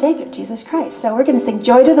of our Savior, Jesus Christ. So we're going to sing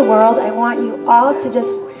Joy to the World. I want you all to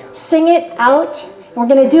just sing it out. We're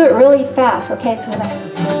going to do it really fast, okay? So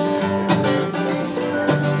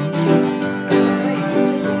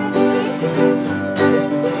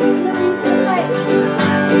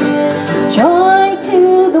joy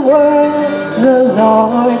to the world, the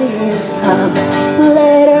Lord is come.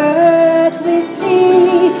 Let earth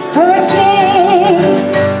receive her King.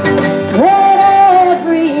 Let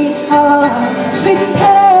every heart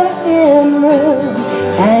prepare him room,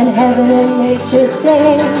 and heaven and nature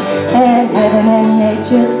sing, and heaven and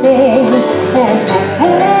nature sing, and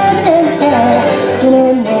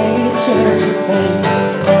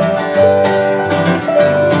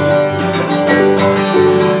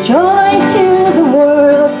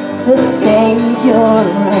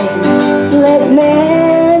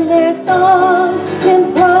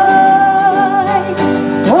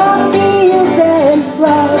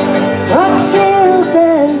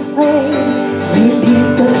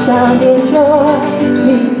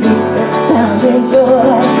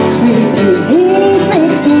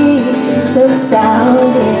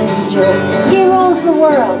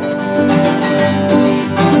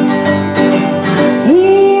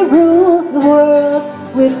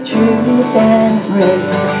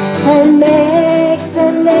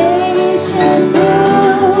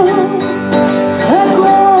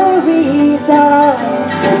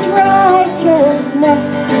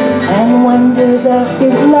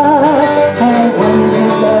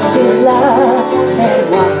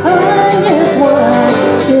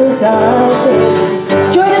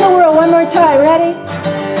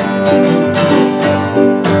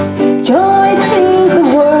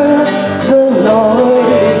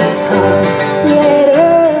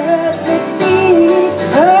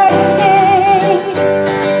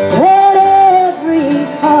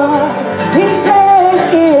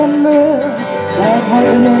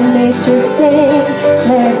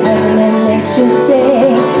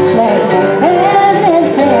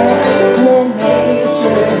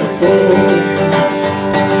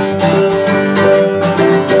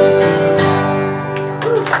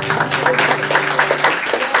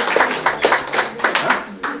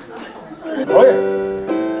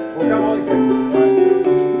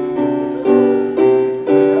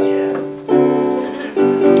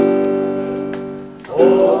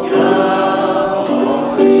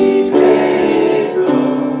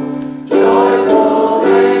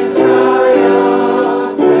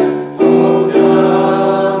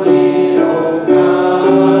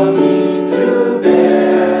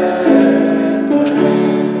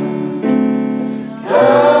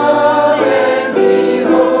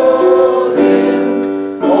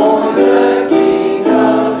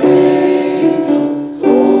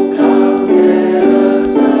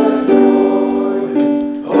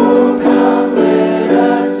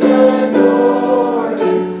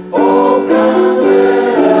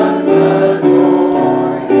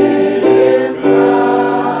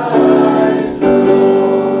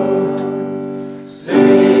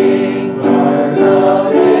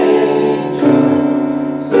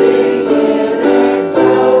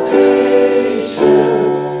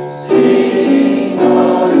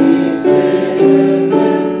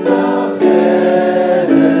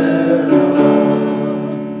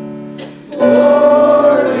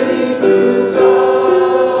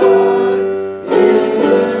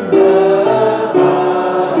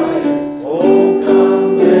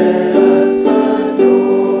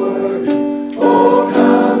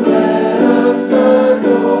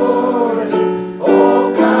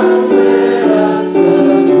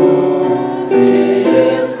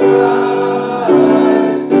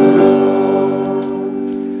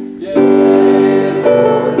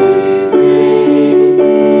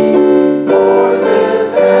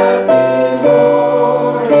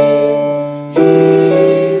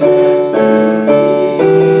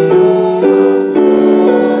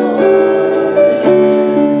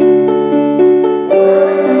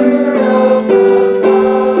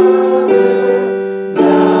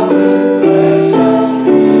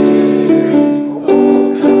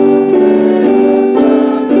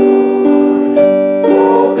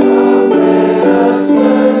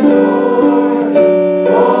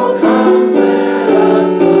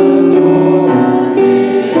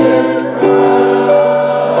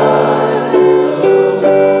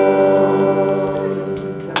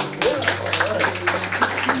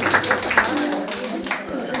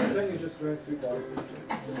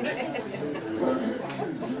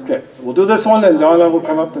Okay, we'll do this one, and Donna will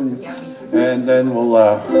come up, and then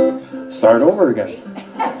we'll start over again.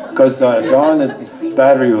 Because Don's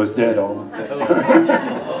battery was dead all the time.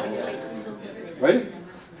 Ready?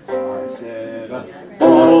 I said, a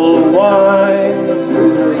bottle of wine, the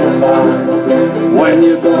fruit of the vine. When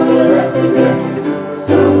you gonna let me get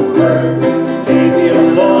sober? Leave me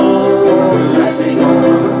alone, let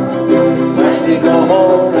me go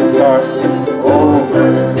home and start over.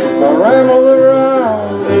 I ramble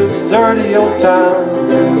around this dirty old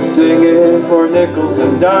town, singing for nickels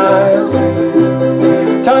and dimes.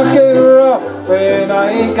 Times get rough and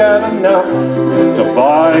I ain't got enough to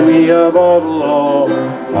buy me a bottle of,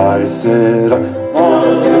 I said, a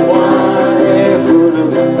bottle of wine, fruit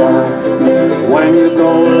of the vine. When you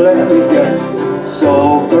gonna let me get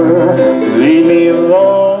sober? Leave me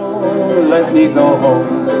alone, let me go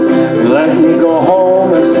home. Let me go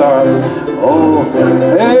home and start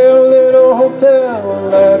over. Hey, a little hotel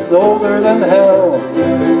that's older than hell,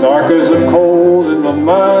 dark as the cold in my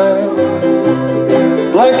mind.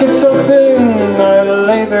 Blanket so thin, I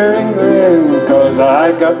lay there and grin, 'cause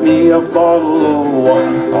I got me a bottle of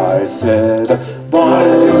wine. I said, a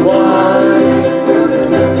bottle of wine.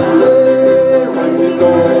 Hey, when you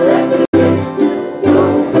gonna let me get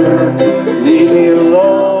sober? Leave me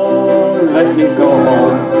alone, let me go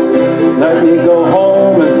home. Let me go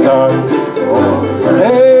home and start over.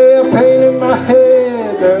 Hey, a pain in my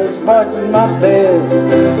head, there's bugs in my bed,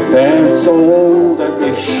 pants so old that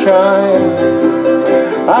they shine.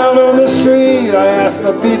 Out on the street, I ask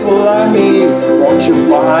the people I meet, won't you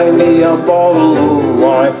buy me a bottle of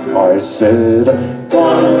wine? I said, a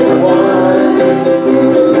bottle of wine,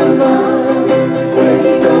 fruit of the vine. When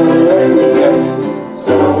you gonna let me get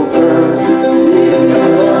sober? Leave me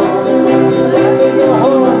alone, let me go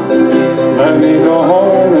home. Let me go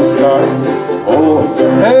home and start. Oh,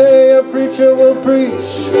 hey, a preacher will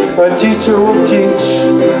preach, a teacher will teach,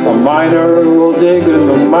 a miner will dig in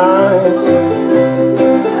the mines.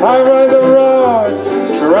 I ride the rods,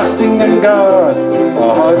 trusting in God,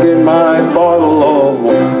 a hug in my bottle of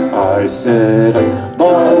wine. I said, a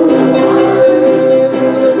bottle of wine.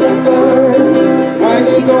 When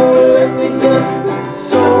you gonna let me get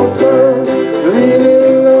sober? Leave me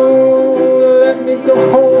alone, let me go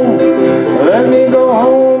home. Let me go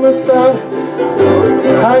home and start.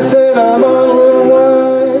 I said, a bottle of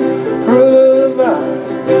wine, fruit of the vine.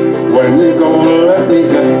 When you gonna let me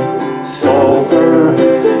get sober?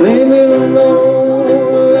 Leave me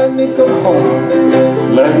alone, let me go home.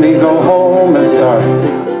 Let me go home and start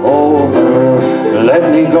over.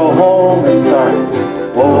 Let me go home and start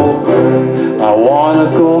over. I wanna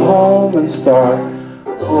go home and start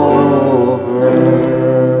over.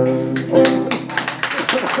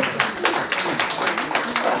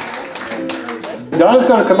 Donna's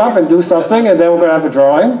going to come up and do something, and then we're going to have a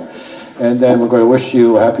drawing, and then we're going to wish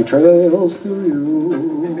you happy trails to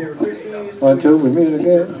you until we meet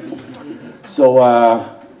again. So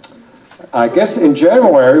I guess in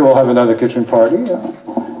January we'll have another kitchen party.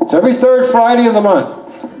 It's every third Friday of the month.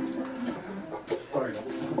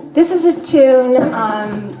 This is a tune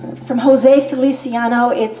from Jose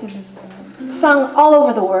Feliciano. It's sung all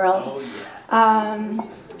over the world.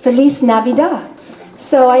 Feliz Navidad.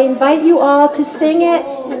 So I invite you all to sing it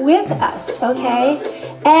with us, okay?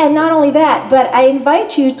 And not only that, but I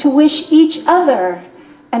invite you to wish each other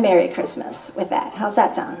a Merry Christmas with that. How's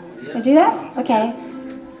that sound? Can we do that? Okay.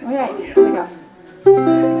 All right, here we go.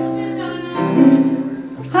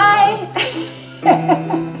 Hi.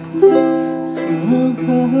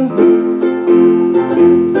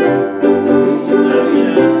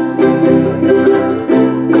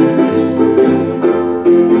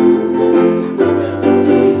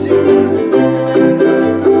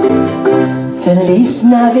 Feliz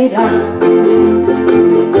Navidad,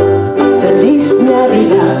 Feliz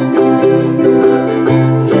Navidad,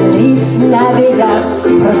 Feliz Navidad,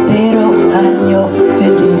 próspero año,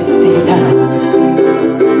 felicidad.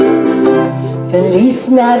 Feliz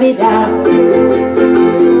Navidad,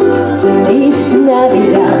 Feliz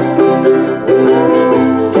Navidad,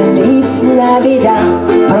 Feliz Navidad,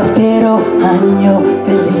 próspero año,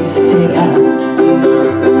 felicidad.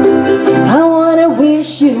 I wanna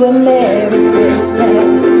wish you a Merry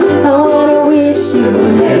Christmas. I wanna wish you a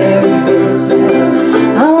Merry Christmas.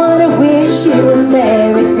 I wanna wish you a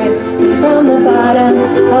Merry Christmas from the bottom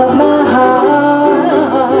of my heart.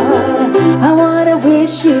 I wanna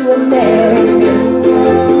wish you a Merry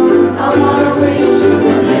Christmas. I wanna wish you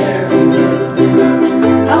a Merry Christmas.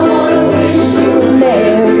 I wanna wish you a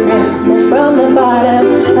Merry Christmas from the bottom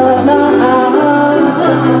of my heart.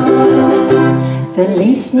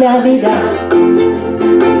 Feliz Navidad,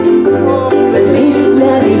 Feliz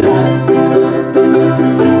Navidad,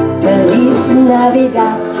 Feliz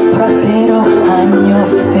Navidad, próspero año,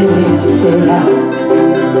 felicidad.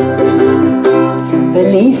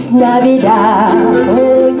 Feliz Navidad,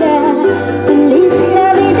 oh yeah, Feliz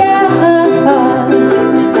Navidad,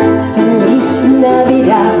 Feliz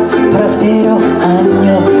Navidad, próspero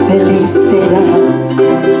año, felicidad.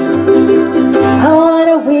 I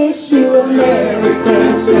wanna wish you a Merry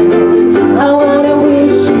Christmas. I wanna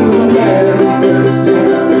wish you a Merry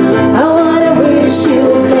Christmas. I wanna wish you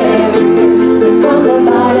a Merry Christmas from the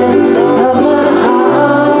bottom of my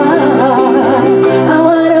heart. I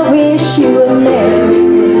wanna wish you a Merry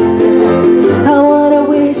Christmas. I wanna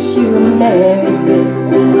wish you a Merry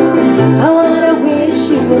Christmas. I wanna wish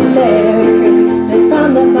you a Merry Christmas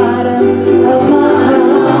from the bottom of my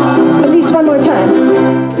heart. At least one more time.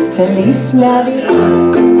 Feliz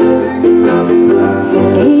Navidad,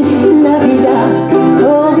 Feliz Navidad,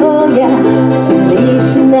 oh yeah,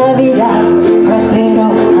 Feliz Navidad,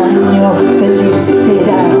 próspero año,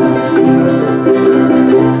 felicidad.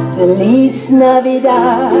 Feliz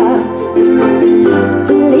Navidad,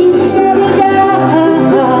 Feliz Navidad,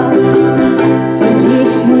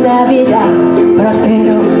 Feliz Navidad,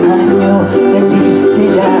 próspero año,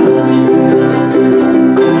 felicidad.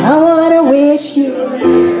 I wanna wish you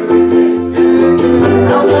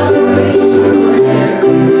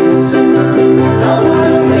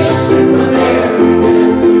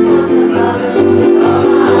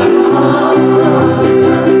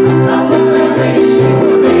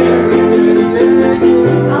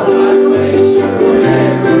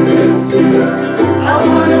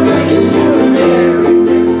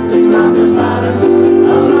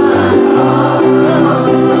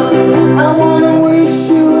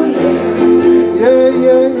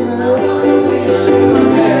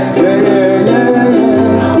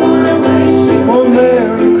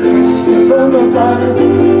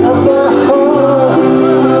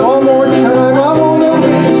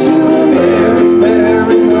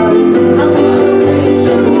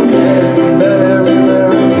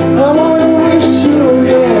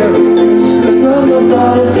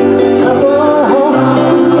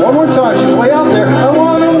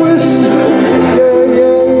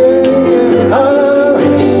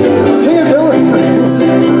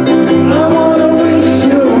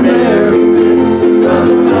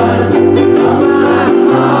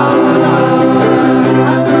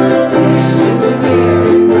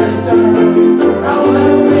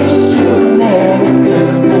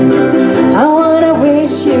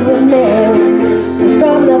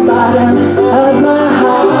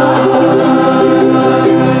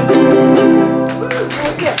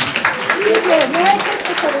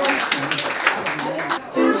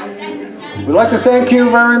We'd like to thank you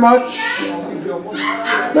very much.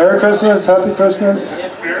 Merry Christmas, Happy Christmas.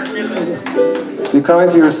 Be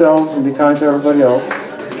kind to yourselves and be kind to everybody else.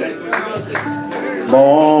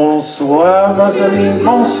 Bonsoir, mes amis,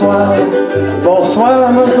 bonsoir.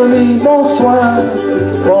 Bonsoir, mes amis, bonsoir.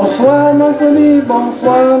 Bonsoir, mes amis,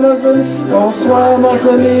 bonsoir, mes amis. Bonsoir, mes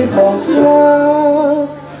amis, bonsoir.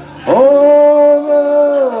 Au revoir.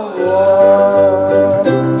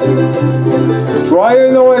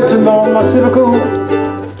 Joyeux Noël tout le monde, merci beaucoup.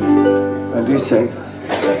 And be safe.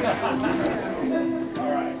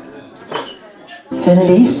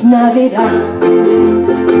 Feliz Navidad,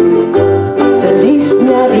 Feliz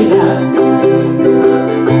Navidad,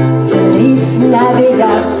 Feliz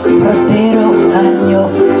Navidad, próspero año,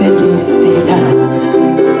 felicidad.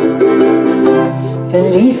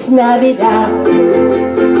 Feliz Navidad,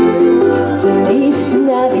 Feliz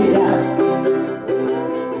Navidad.